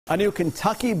A new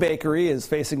Kentucky bakery is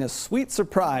facing a sweet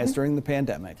surprise during the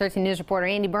pandemic. 13 News reporter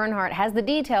Andy Bernhardt has the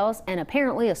details and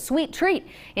apparently a sweet treat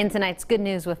in tonight's Good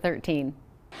News with 13.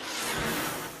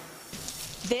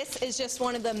 This is just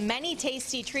one of the many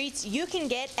tasty treats you can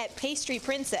get at Pastry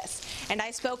Princess. And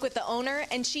I spoke with the owner,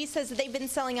 and she says that they've been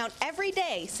selling out every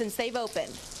day since they've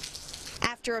opened.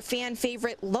 After a fan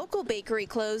favorite local bakery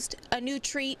closed, a new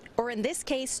treat, or in this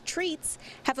case, treats,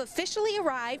 have officially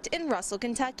arrived in Russell,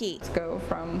 Kentucky. Let's go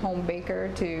from home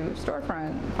baker to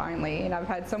storefront finally. And I've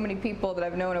had so many people that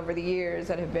I've known over the years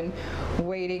that have been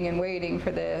waiting and waiting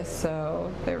for this,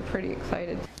 so they're pretty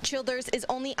excited. Childers is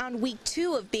only on week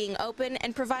 2 of being open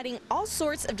and providing all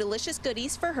sorts of delicious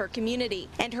goodies for her community.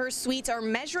 And her sweets are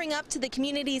measuring up to the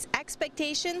community's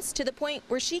expectations to the point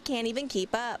where she can't even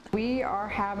keep up. We are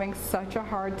having such a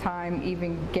hard time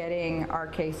even getting our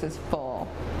cases full.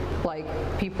 Like,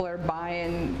 people are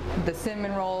buying the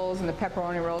cinnamon rolls and the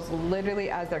pepperoni rolls literally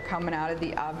as they're coming out of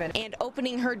the oven. And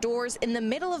opening her doors in the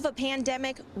middle of a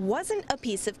pandemic wasn't a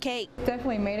piece of cake.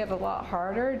 Definitely made it a lot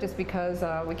harder just because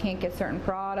we can't get certain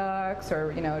products,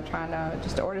 or trying to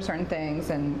just order certain things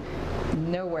and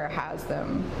nowhere has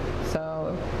them.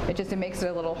 So it makes it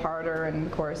a little harder, and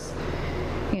of course,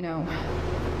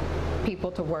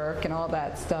 people to work and all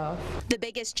that stuff. The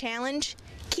biggest challenge?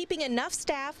 Keeping enough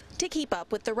staff to keep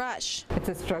up with the rush. It's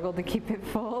a struggle to keep it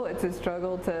full. It's a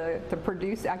struggle to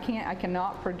produce. I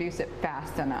cannot produce it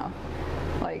fast enough,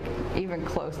 like even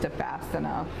close to fast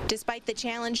enough. Despite the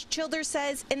challenge, Childers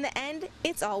says in the end,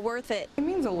 it's all worth it. It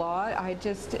means a lot.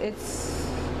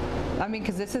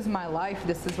 Because this is my life.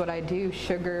 This is what I do.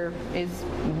 Sugar is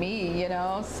me,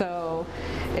 so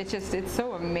it's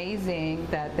so amazing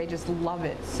that they just love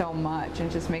it so much, and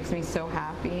it just makes me so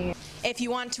happy. If you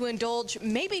want to indulge,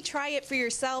 maybe try it for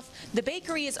yourself. The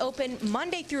bakery is open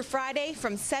Monday through Friday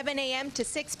from 7 a.m. to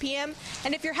 6 p.m.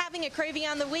 And if you're having a craving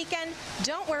on the weekend,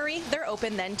 don't worry, they're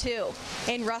open then too.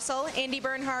 In Russell, Andy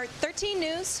Bernhardt, 13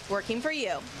 News, working for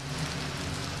you.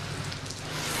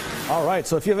 All right,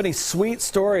 so if you have any sweet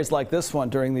stories like this one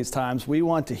during these times, we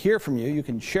want to hear from you. You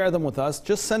can share them with us.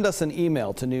 Just send us an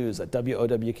email to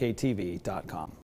news@wowktv.com.